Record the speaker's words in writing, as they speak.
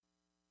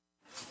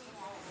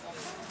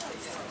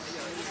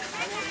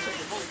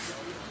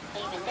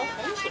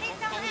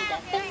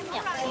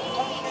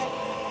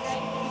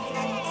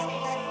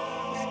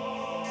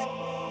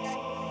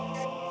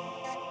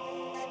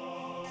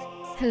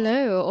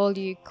Hello, all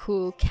you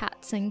cool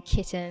cats and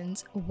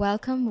kittens.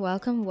 Welcome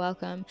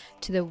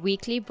to the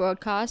weekly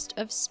broadcast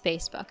of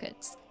Space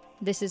Buckets.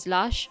 This is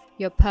Lush,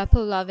 your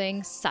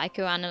purple-loving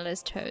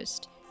psychoanalyst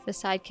host. The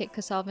sidekick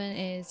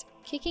Kasalvan is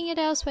kicking it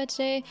elsewhere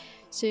today,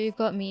 so you've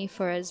got me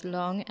for as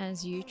long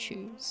as you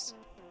choose.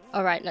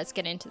 Alright, let's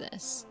get into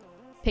this.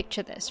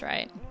 Picture this,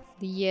 right?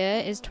 The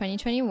year is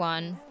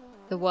 2021,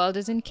 the world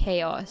is in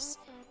chaos,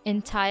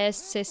 entire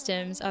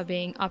systems are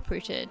being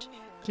uprooted,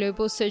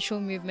 global social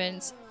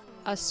movements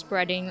are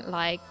spreading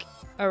like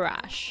a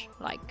rash,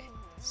 like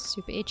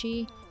super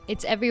itchy.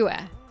 It's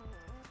everywhere.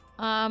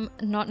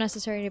 Not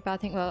necessarily a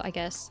bad thing. Well, I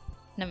guess,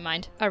 never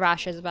mind. A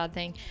rash is a bad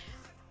thing.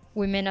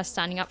 Women are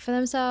standing up for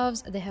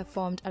themselves. They have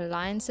formed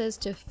alliances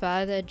to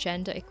further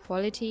gender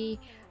equality.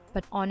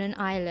 But on an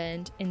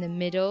island in the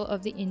middle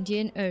of the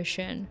Indian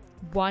Ocean,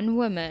 one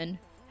woman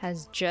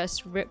has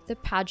just ripped the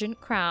pageant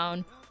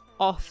crown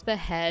off the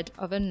head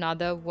of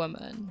another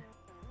woman.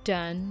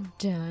 Dun,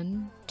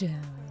 dun, dun.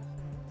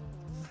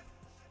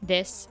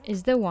 This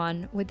is the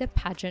one with the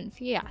pageant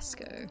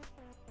fiasco.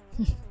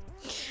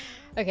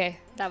 Okay,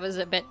 that was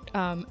a bit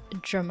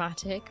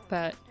dramatic,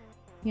 but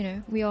you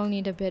know, we all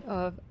need a bit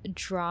of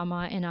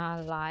drama in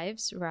our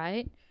lives,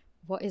 right?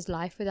 What is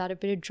life without a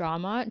bit of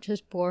drama?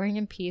 Just boring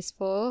and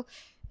peaceful.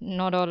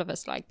 Not all of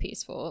us like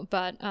peaceful,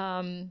 but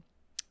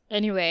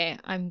anyway,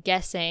 I'm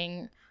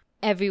guessing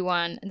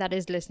everyone that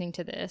is listening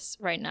to this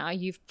right now,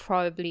 you've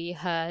probably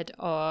heard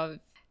of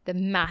the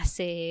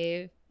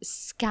massive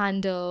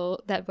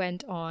scandal that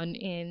went on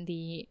in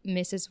the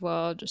Mrs.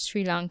 World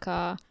Sri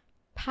Lanka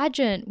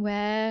pageant,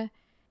 where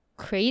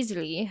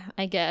crazily,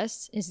 I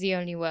guess is the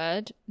only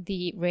word,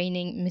 the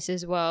reigning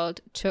Mrs. World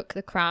took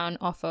the crown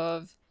off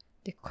of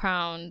the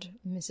crowned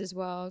Mrs.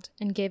 World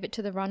and gave it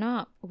to the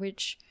runner-up,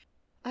 which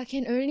I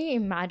can only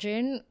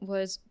imagine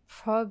was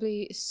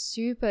probably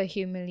super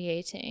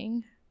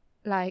humiliating.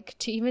 Like,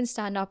 to even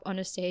stand up on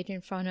a stage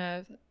in front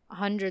of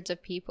hundreds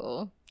of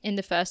people in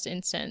the first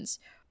instance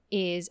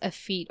is a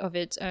feat of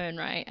its own,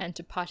 right? And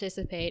to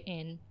participate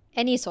in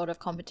any sort of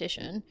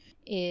competition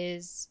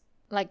is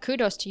like,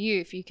 kudos to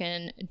you if you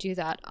can do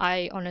that.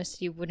 I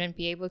honestly wouldn't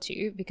be able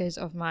to because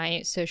of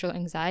my social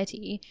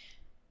anxiety.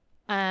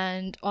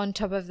 And on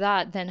top of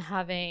that, then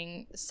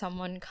having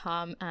someone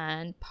come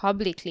and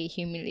publicly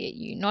humiliate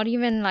you, not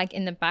even like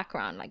in the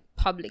background, like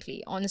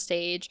publicly on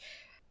stage,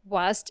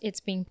 whilst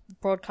it's being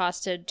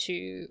broadcasted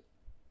to,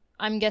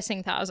 I'm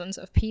guessing, thousands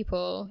of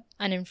people,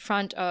 and in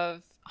front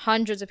of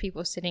hundreds of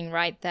people sitting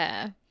right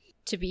there,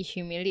 to be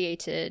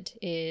humiliated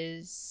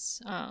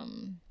is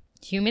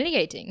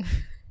humiliating.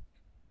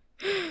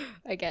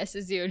 I guess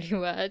is the only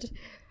word.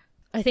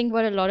 I think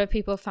what a lot of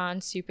people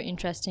found super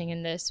interesting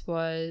in this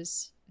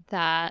was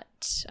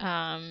that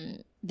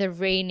the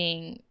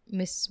reigning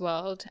Mrs.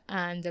 World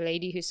and the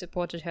lady who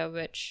supported her,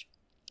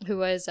 who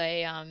was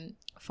a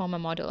former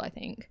model, I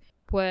think,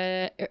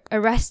 were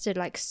arrested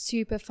like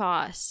super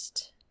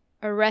fast.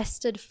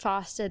 Arrested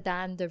faster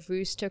than the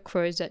rooster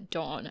crows at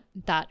dawn.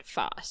 That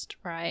fast,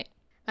 right?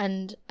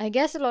 And I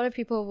guess a lot of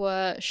people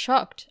were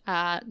shocked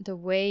at the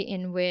way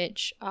in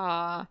which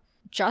our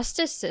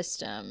justice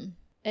system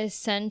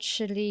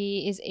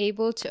essentially is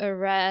able to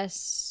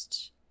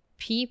arrest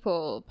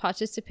people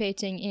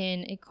participating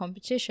in a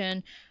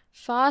competition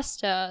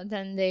faster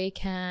than they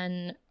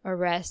can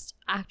arrest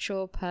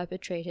actual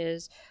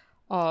perpetrators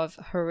of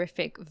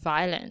horrific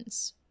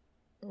violence,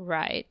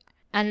 right?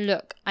 And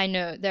look, I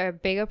know there are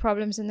bigger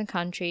problems in the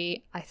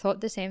country. I thought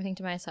the same thing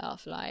to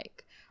myself.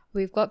 Like,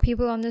 we've got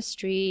people on the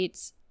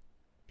streets,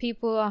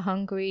 people are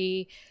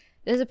hungry,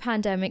 there's a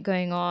pandemic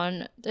going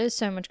on, there's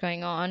so much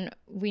going on.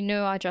 We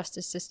know our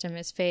justice system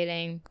is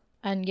failing,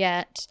 and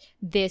yet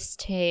this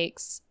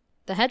takes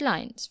the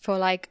headlines for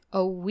like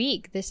a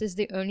week. This is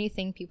the only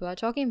thing people are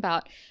talking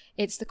about.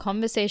 It's the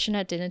conversation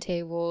at dinner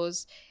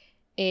tables.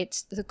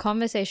 It's the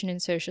conversation in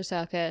social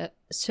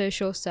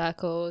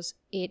circles.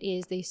 It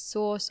is the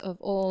source of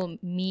all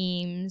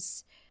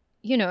memes.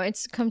 You know,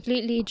 it's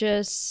completely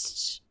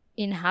just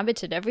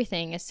inhabited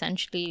everything,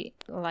 essentially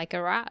like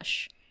a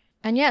rash.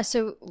 And yeah,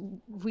 so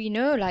we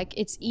know like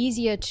it's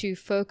easier to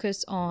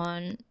focus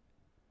on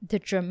the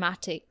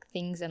dramatic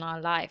things in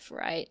our life,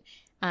 right?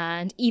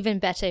 And even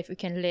better if we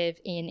can live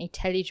in a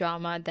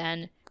teledrama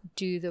than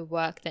do the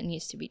work that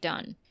needs to be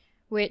done.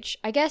 Which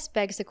I guess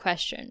begs the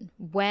question,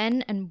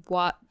 when and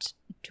what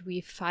do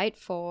we fight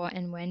for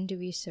and when do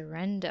we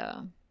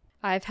surrender?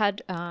 I've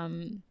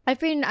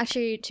been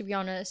actually, to be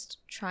honest,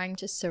 trying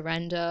to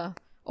surrender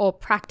or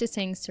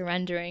practicing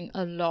surrendering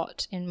a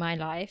lot in my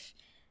life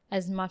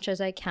as much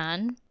as I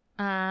can.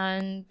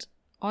 And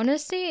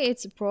honestly,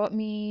 it's brought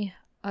me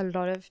a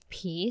lot of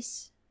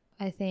peace.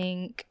 I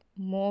think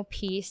more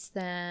peace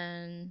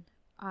than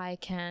I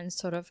can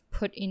sort of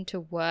put into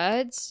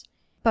words.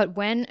 But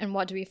when and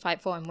what do we fight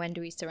for and when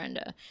do we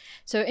surrender?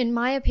 So in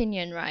my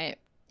opinion, right,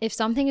 if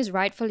something is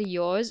rightfully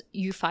yours,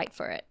 you fight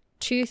for it.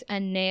 Tooth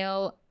and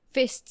nail,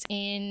 fists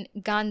in,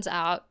 guns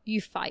out,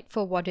 you fight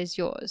for what is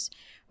yours.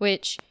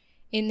 Which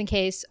in the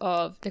case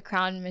of the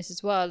Crown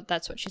Mrs. World,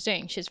 that's what she's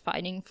doing. She's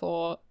fighting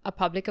for a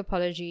public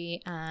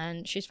apology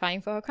and she's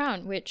fighting for her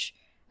crown, which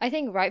I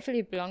think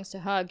rightfully belongs to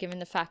her given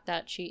the fact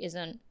that she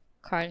isn't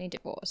currently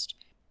divorced.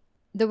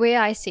 The way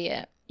I see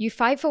it, you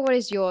fight for what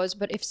is yours,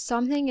 but if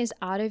something is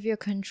out of your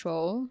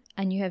control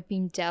and you have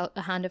been dealt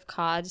a hand of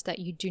cards that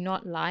you do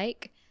not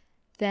like,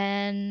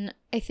 then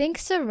I think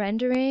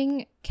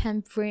surrendering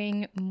can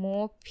bring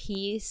more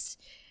peace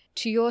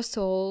to your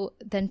soul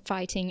than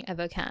fighting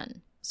ever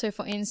can. So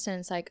for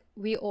instance, like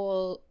we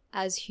all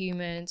as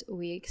humans,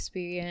 we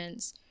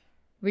experience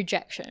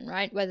rejection,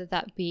 right? Whether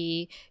that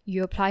be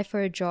you apply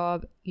for a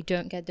job, you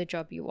don't get the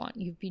job you want.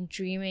 You've been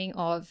dreaming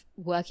of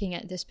working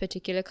at this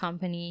particular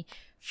company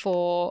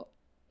for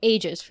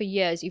ages, for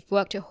years. You've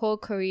worked your whole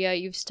career,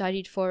 you've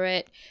studied for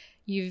it,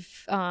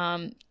 you've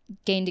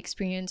gained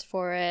experience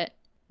for it.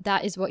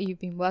 That is what you've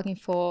been working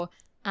for,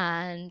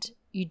 and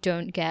you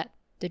don't get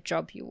the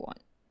job you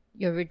want.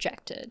 You're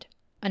rejected.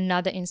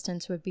 Another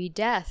instance would be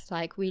death.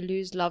 Like we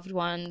lose loved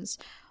ones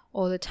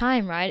all the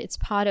time, right? It's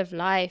part of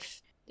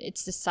life.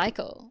 It's the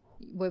cycle.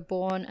 We're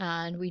born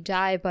and we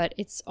die, but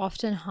it's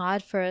often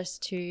hard for us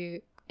to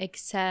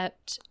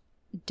accept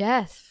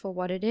death for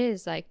what it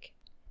is. Like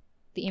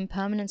the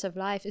impermanence of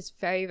life is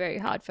very, very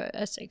hard for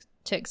us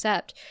to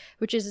accept,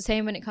 which is the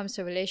same when it comes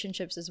to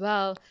relationships as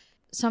well.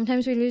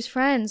 Sometimes we lose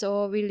friends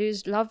or we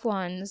lose loved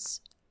ones,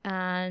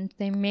 and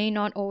they may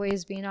not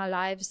always be in our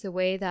lives the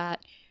way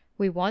that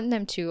we want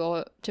them to,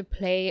 or to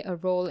play a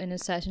role in a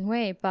certain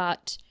way,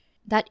 but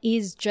that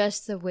is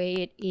just the way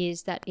it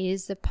is. That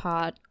is the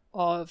part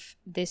of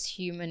this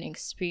human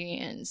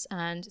experience,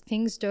 and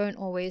things don't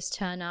always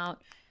turn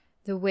out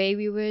the way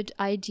we would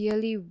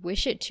ideally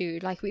wish it to.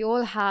 Like we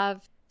all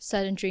have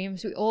certain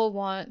dreams. We all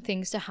want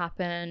things to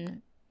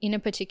happen in a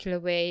particular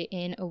way,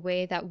 in a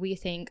way that we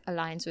think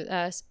aligns with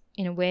us,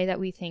 in a way that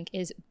we think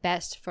is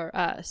best for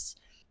us.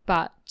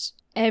 But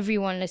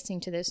everyone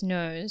listening to this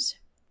knows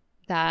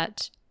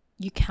that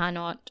you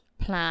cannot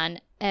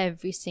plan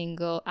every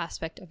single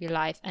aspect of your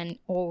life and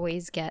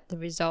always get the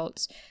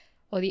results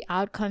or the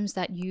outcomes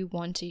that you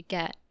want to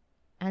get.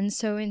 And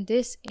so in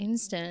this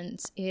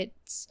instance,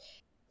 it's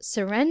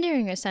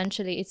surrendering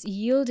essentially. It's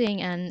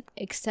yielding and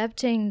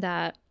accepting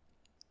that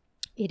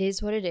it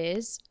is what it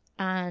is,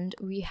 and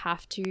we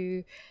have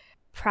to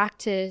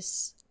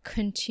practice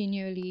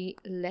continually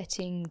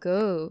letting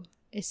go,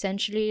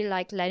 essentially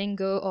like letting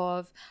go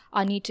of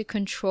our need to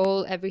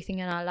control everything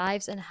in our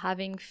lives and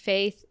having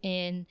faith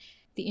in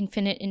the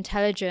infinite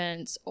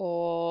intelligence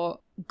or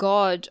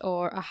God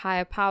or a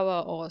higher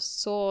power or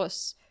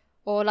source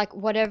or like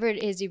whatever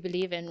it is you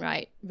believe in,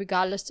 right?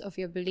 Regardless of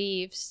your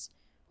beliefs,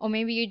 or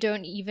maybe you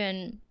don't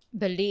even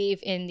believe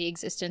in the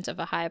existence of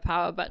a higher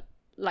power, but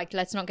like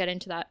let's not get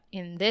into that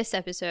in this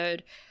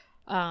episode.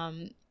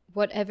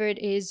 Whatever it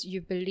is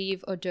you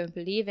believe or don't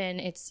believe in,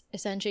 it's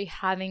essentially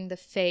having the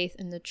faith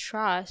and the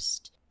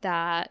trust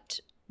that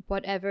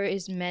whatever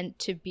is meant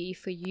to be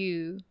for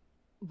you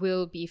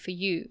will be for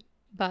you.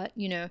 But,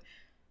 you know,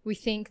 we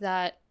think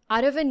that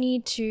out of a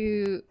need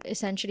to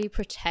essentially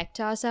protect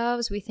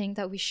ourselves, we think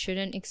that we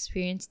shouldn't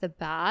experience the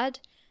bad,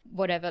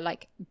 whatever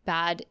like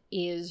bad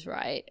is,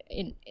 right?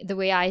 In the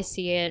way I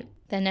see it,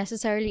 there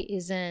necessarily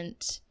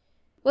isn't.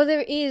 Well,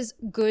 there is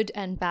good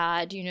and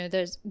bad, you know,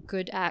 there's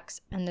good acts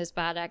and there's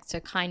bad acts.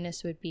 So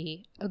kindness would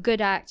be a good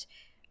act.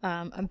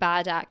 A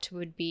bad act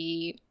would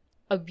be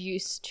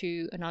abuse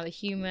to another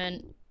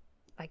human,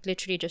 like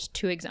literally just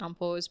two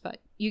examples, but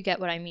you get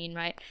what I mean,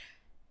 right?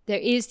 There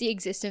is the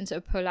existence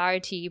of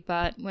polarity,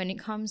 but when it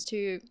comes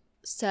to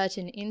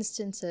certain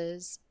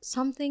instances,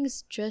 some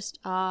things just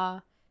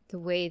are the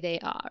way they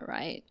are,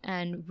 right?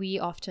 And we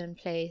often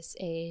place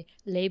a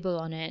label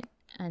on it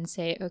and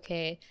say,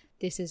 okay,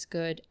 this is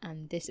good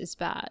and this is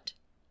bad.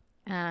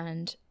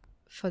 And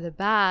for the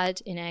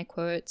bad, in air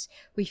quotes,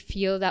 we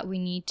feel that we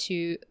need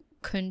to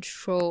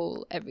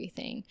control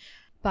everything.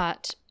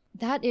 But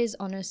that is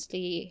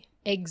honestly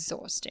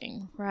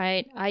exhausting,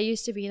 right? I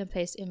used to be in a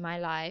place in my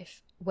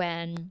life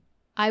when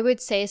I would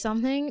say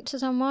something to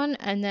someone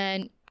and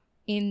then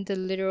in the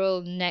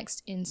literal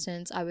next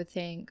instance, I would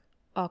think,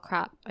 oh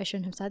crap, I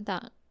shouldn't have said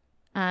that.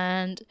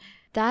 And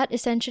that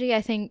essentially,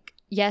 I think,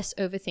 yes,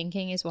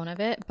 overthinking is one of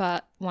it,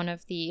 but one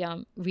of the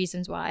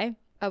reasons why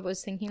I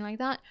was thinking like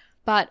that.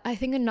 But I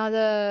think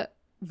another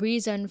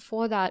reason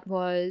for that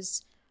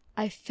was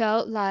I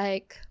felt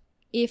like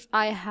if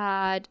I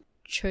had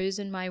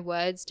chosen my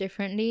words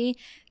differently,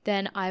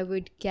 then I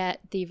would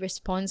get the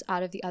response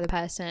out of the other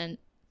person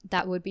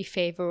that would be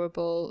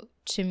favorable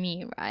to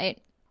me,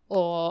 right?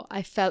 Or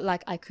I felt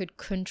like I could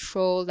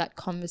control that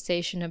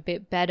conversation a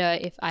bit better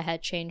if I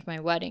had changed my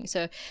wording.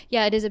 So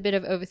yeah, it is a bit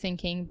of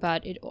overthinking,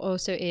 but it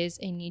also is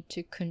a need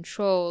to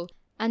control.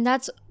 And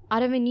that's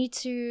out of a need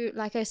to,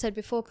 like I said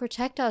before,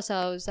 protect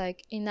ourselves.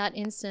 Like in that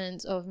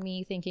instance of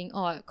me thinking,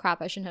 oh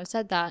crap, I shouldn't have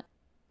said that.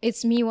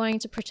 It's me wanting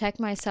to protect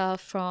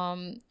myself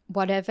from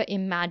whatever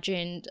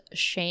imagined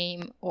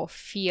shame or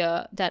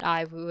fear that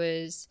I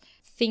was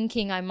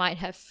thinking I might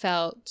have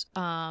felt,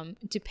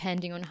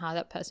 depending on how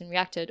that person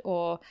reacted.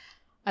 Or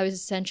I was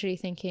essentially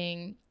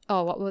thinking,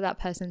 oh, what will that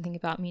person think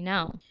about me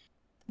now?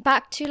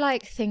 Back to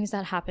like things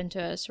that happen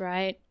to us,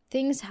 right?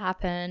 Things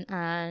happen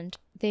and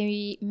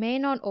they may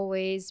not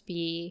always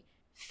be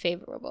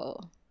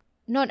favorable.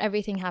 Not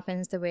everything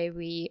happens the way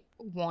we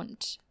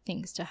want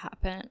things to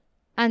happen.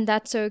 And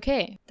that's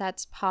okay.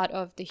 That's part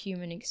of the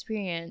human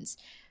experience.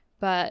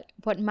 But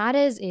what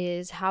matters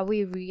is how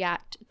we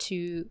react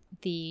to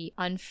the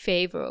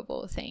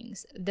unfavorable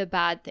things, the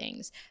bad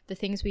things, the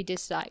things we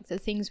dislike, the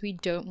things we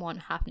don't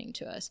want happening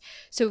to us.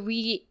 So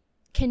we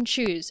can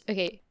choose,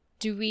 okay,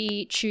 do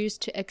we choose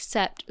to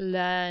accept,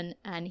 learn,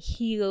 and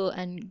heal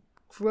and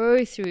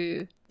grow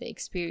through the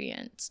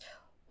experience?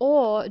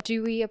 Or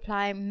do we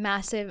apply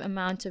massive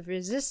amounts of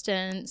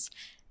resistance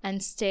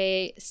and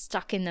stay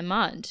stuck in the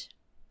mud?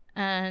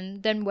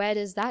 And then where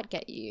does that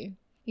get you?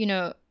 You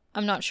know,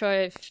 I'm not sure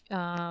if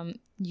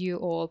you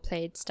all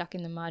played Stuck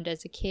in the Mud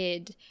as a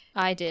kid.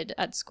 I did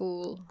at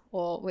school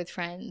or with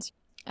friends.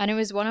 And it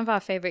was one of our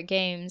favorite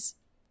games.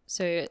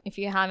 So if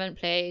you haven't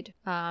played,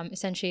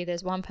 essentially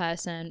there's one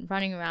person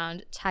running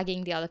around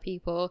tagging the other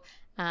people,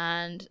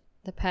 and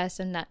the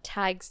person that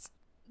tags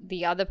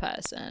the other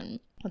person,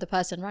 or the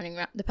person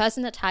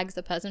that tags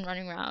the person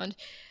running around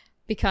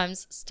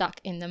becomes stuck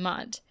in the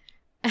mud.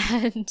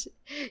 And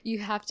you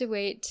have to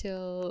wait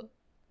till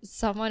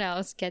someone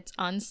else gets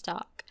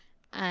unstuck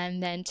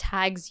and then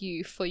tags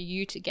you for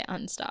you to get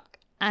unstuck.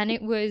 And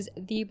it was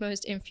the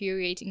most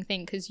infuriating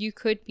thing, because you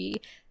could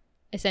be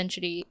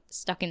essentially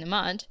stuck in the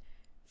mud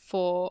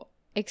for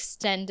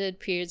extended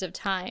periods of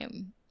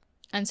time.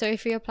 And so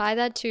if you apply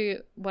that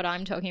to what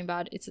I'm talking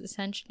about, it's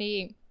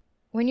essentially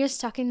when you're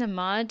stuck in the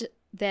mud,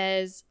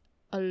 there's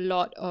a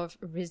lot of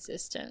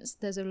resistance.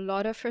 There's a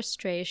lot of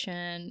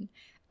frustration.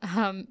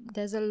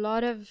 There's a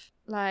lot of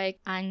like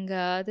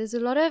anger. There's a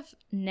lot of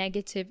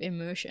negative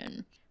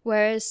emotion.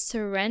 Whereas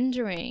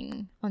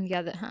surrendering, on the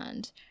other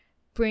hand,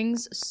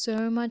 brings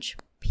so much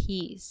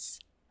peace.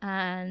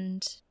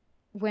 And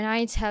when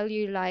I tell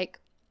you,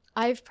 like,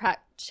 I've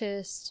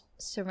practiced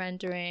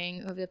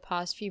surrendering over the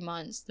past few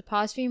months. The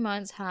past few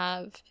months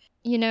have,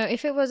 you know,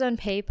 if it was on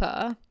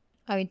paper,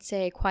 I would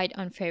say quite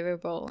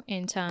unfavorable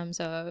in terms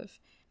of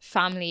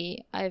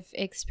family. I've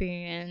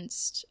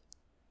experienced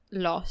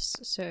loss,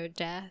 so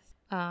death.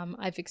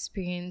 I've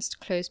experienced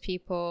close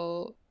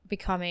people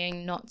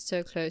becoming not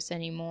so close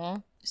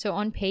anymore. So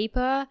on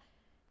paper,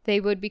 they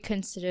would be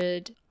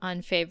considered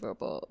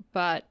unfavorable.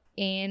 But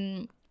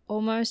in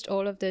almost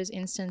all of those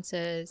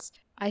instances,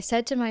 I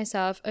said to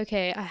myself,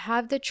 okay, I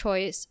have the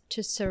choice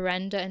to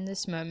surrender in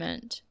this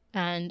moment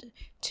and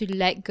to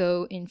let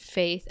go in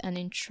faith and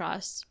in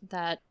trust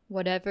that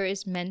whatever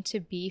is meant to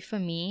be for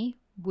me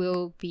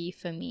will be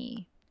for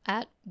me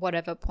at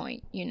whatever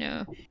point, you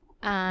know.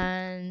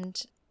 And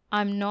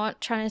I'm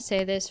not trying to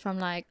say this from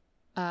like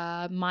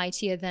a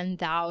mightier than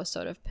thou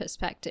sort of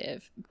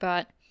perspective,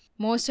 but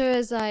more so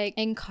as like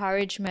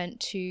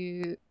encouragement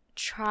to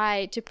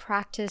try to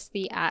practice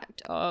the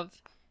act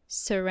of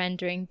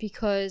surrendering,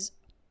 because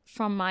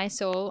from my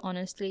soul,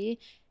 honestly,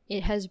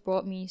 it has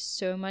brought me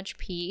so much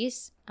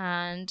peace,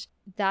 and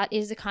that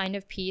is the kind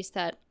of peace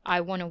that I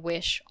want to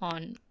wish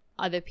on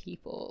other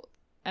people.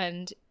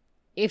 And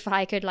if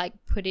I could like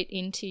put it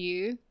into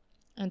you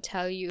and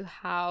tell you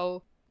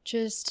how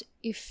just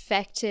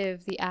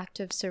effective the act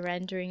of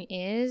surrendering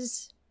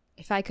is,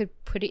 if I could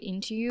put it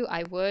into you,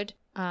 I would.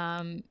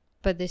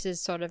 But this is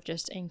sort of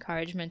just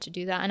encouragement to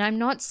do that. And I'm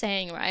not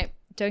saying, right,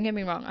 don't get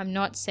me wrong, I'm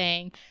not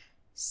saying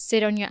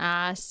sit on your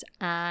ass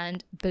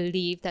and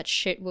believe that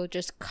shit will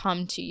just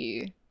come to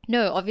you.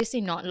 No,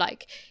 obviously not.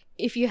 Like,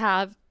 if you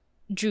have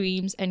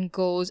dreams and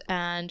goals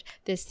and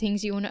there's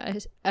things you want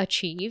to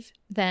achieve,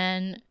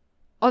 then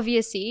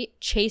obviously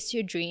chase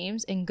your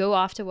dreams and go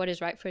after what is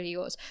rightfully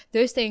yours.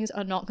 Those things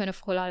are not going to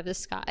fall out of the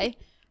sky.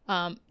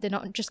 They're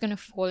not just going to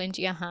fall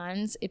into your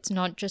hands. It's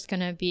not just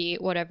going to be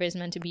whatever is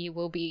meant to be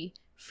will be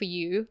for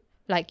you.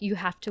 Like, you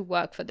have to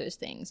work for those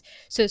things.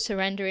 So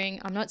surrendering,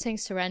 I'm not saying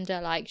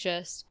surrender like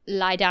just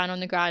lie down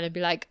on the ground and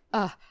be like,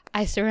 oh,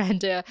 I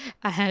surrender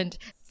and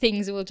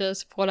things will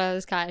just fall out of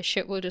the sky,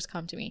 shit will just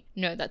come to me.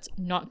 No, that's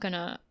not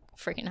gonna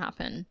freaking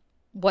happen.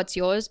 What's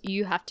yours,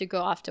 you have to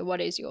go after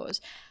what is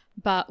yours.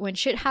 But when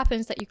shit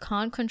happens that you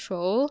can't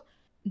control,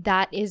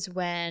 that is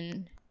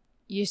when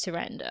you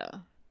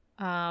surrender.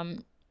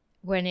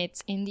 When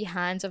it's in the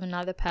hands of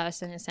another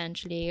person,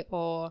 essentially,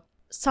 or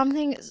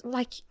something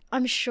like,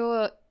 I'm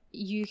sure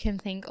you can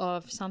think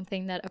of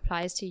something that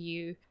applies to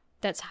you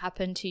that's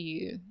happened to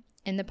you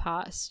in the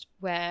past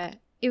where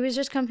it was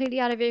just completely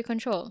out of your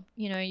control.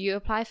 You know, you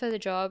apply for the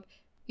job,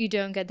 you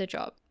don't get the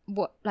job.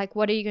 What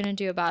are you going to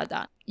do about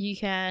that? You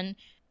can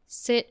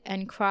sit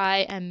and cry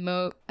and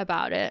mope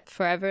about it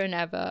forever and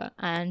ever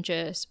and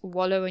just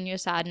wallow in your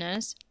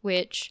sadness,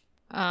 which,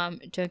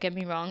 don't get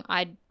me wrong,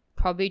 I'd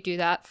probably do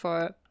that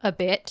for a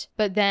bit.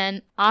 But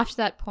then after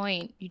that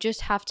point, you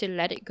just have to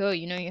let it go.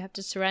 You know, you have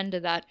to surrender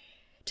that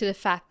to the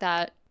fact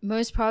that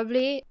most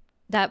probably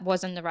that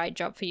wasn't the right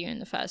job for you in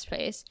the first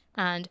place,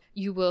 and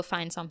you will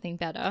find something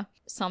better.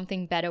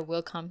 Something better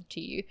will come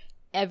to you.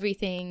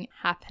 Everything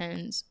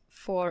happens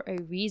for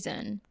a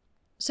reason.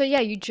 So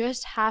yeah, you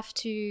just have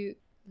to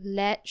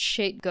let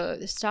shit go.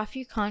 The stuff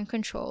you can't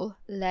control,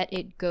 let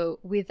it go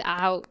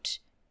without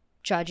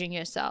judging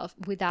yourself,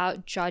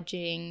 without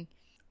judging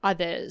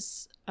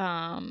others,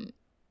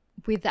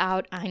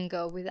 without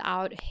anger,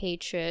 without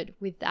hatred,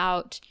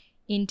 without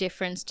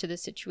indifference to the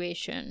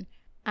situation.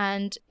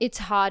 And it's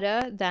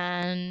harder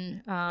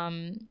than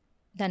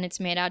it's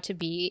made out to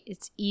be.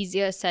 It's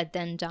easier said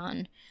than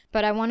done.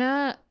 But I want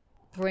to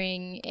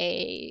bring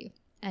a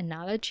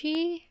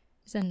analogy.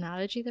 Is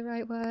analogy the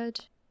right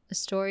word? A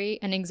story,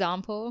 an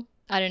example?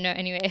 I don't know.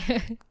 Anyway,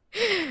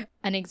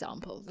 an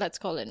example. Let's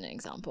call it an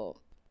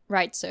example.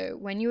 Right. So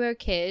when you were a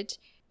kid,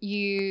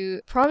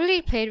 you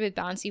probably played with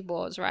bouncy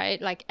balls,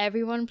 right? Like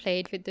everyone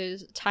played with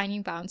those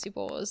tiny bouncy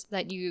balls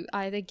that you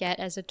either get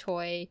as a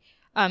toy.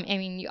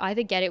 You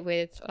either get it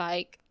with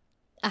like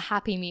a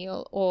Happy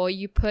Meal, or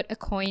you put a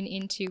coin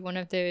into one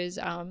of those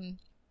coin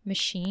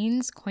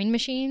machines,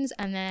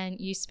 and then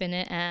you spin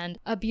it and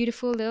a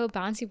beautiful little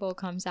bouncy ball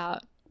comes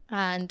out.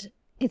 And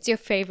it's your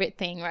favorite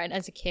thing, right?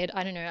 As a kid,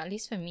 I don't know, at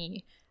least for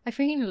me, I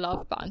freaking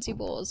love bouncy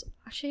balls.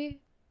 Actually,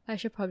 I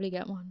should probably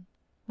get one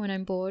when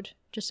I'm bored,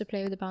 just to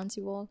play with the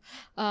bouncy ball.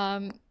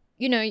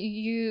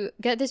 You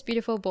get this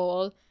beautiful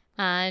ball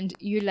and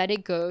you let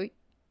it go.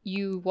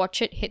 You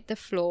watch it hit the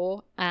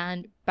floor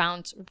and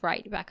bounce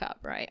right back up,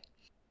 right?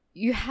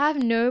 You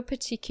have no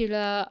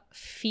particular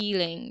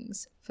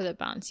feelings for the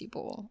bouncy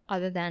ball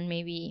other than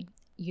maybe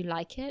you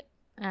like it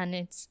and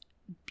it's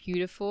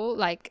beautiful,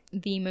 like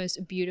the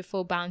most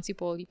beautiful bouncy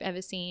ball you've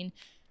ever seen.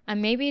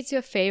 And maybe it's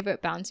your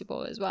favorite bouncy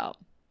ball as well.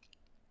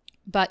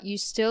 But you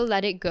still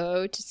let it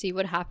go to see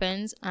what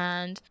happens.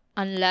 And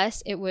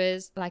unless it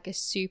was like a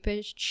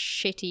super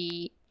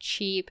shitty,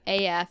 cheap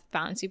AF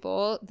bouncy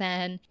ball,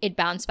 then it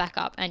bounced back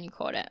up and you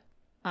caught it.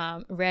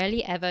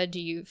 Rarely ever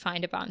do you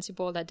find a bouncy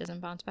ball that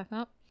doesn't bounce back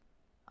up.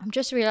 I'm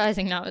just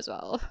realizing now as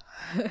well.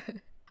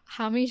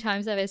 How many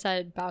times have I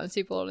said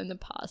bouncy ball in the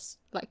past,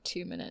 like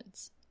 2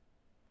 minutes?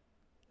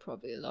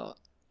 Probably a lot.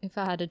 If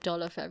I had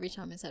 $1 for every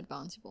time I said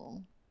bouncy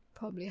ball,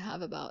 probably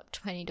have about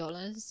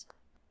 $20.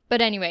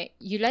 But anyway,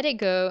 you let it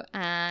go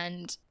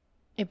and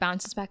it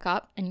bounces back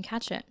up and you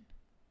catch it.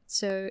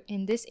 So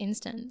in this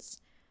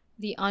instance,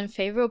 the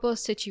unfavorable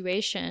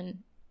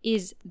situation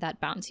is that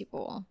bouncy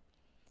ball.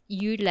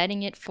 You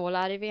letting it fall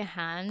out of your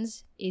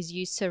hands is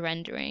you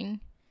surrendering,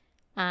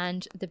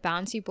 and the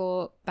bouncy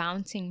ball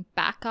bouncing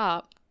back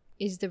up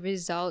is the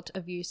result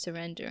of you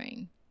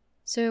surrendering.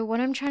 So what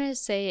I'm trying to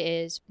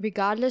say is,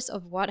 regardless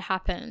of what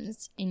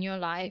happens in your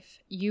life,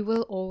 you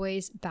will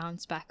always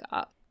bounce back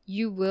up.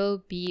 You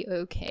will be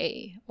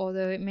okay.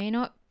 Although it may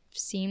not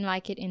seem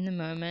like it in the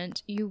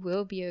moment, you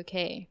will be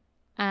okay.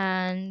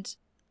 And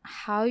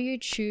how you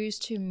choose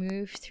to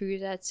move through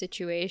that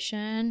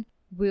situation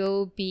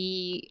will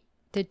be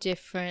the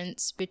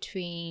difference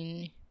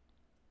between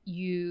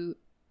you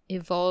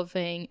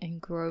evolving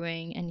and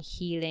growing and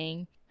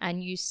healing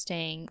and you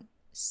staying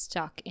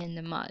stuck in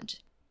the mud.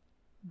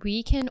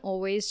 We can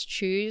always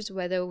choose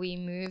whether we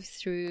move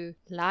through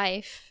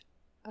life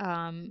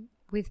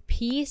with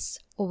peace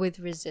or with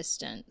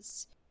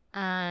resistance.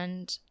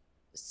 And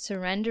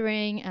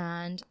surrendering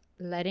and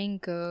letting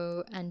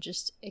go and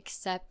just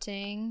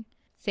accepting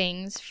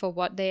things for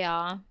what they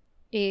are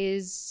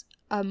is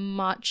a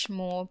much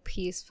more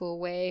peaceful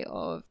way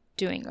of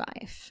doing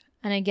life.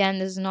 And again,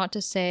 this is not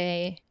to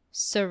say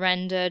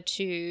surrender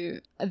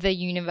to the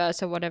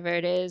universe or whatever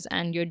it is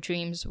and your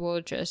dreams will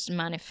just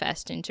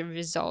manifest into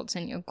results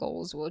and your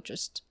goals will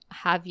just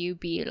have you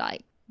be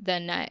like the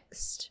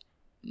next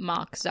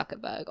Mark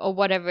Zuckerberg or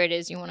whatever it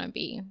is you want to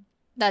be.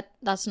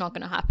 That's not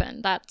going to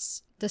happen.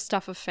 That's the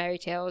stuff of fairy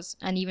tales.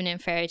 And even in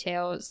fairy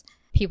tales,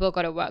 people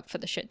got to work for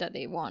the shit that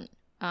they want.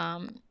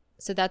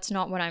 So that's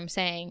not what I'm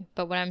saying.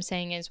 But what I'm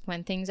saying is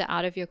when things are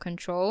out of your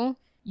control,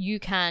 you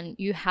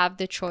have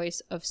the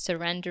choice of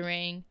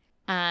surrendering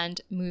and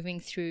moving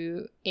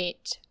through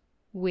it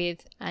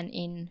with and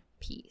in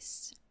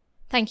peace.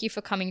 Thank you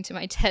for coming to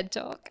my TED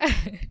Talk.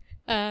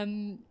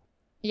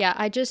 Yeah,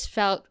 I just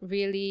felt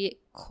really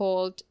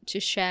called to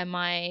share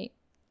my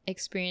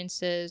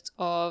experiences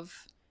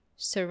of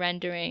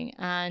surrendering,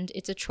 and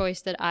it's a choice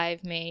that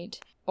I've made,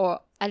 or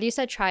at least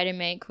I try to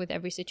make with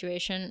every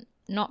situation.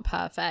 Not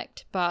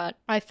perfect, but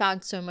I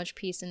found so much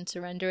peace in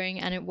surrendering,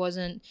 and it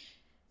wasn't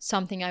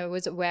something I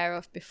was aware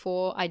of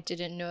before. I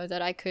didn't know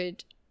that I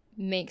could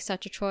make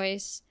such a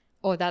choice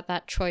or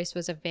that choice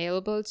was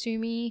available to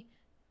me.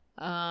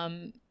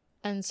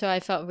 And so I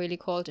felt really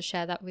called to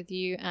share that with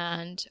you,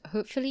 and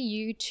hopefully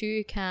you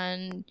too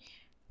can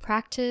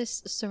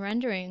practice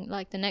surrendering.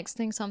 Like the next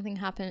time something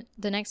happens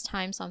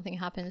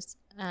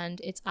and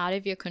it's out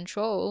of your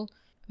control,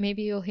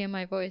 maybe you'll hear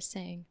my voice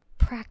saying,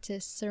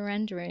 practice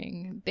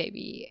surrendering,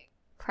 baby.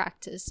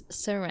 Practice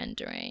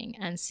surrendering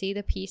and see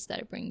the peace that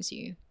it brings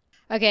you.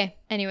 Okay,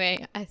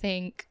 anyway, I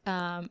think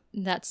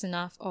that's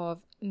enough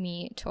of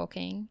me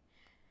talking.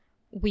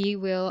 We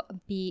will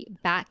be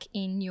back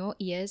in your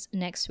ears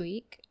next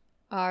week.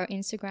 Our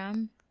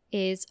Instagram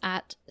is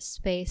at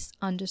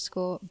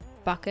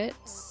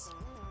 @space_buckets.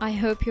 I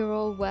hope you're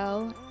all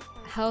well.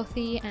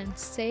 healthy and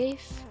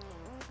safe.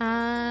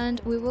 And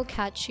we will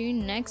catch you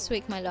next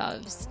week, my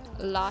loves.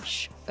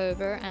 Lush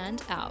over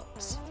and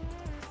out.